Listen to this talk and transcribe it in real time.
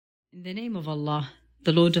In the name of Allah,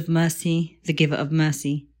 the Lord of Mercy, the Giver of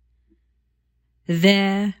Mercy.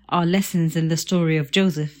 There are lessons in the story of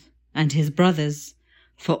Joseph and his brothers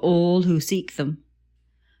for all who seek them.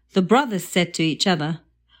 The brothers said to each other,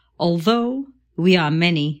 "Although we are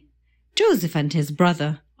many, Joseph and his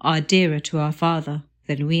brother are dearer to our father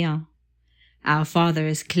than we are. Our father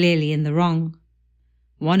is clearly in the wrong."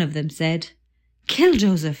 One of them said, "Kill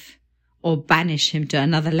Joseph or banish him to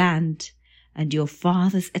another land, and your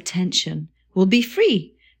father's attention will be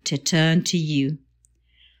free to turn to you.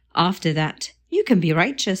 After that, you can be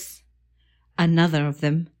righteous." Another of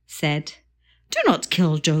them said, "Do not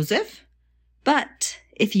kill Joseph, but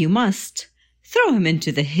if you must, throw him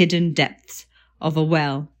into the hidden depths of a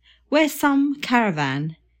well where some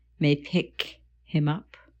caravan may pick him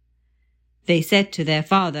up." They said to their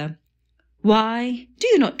father, "Why do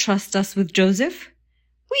you not trust us with Joseph?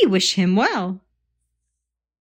 We wish him well."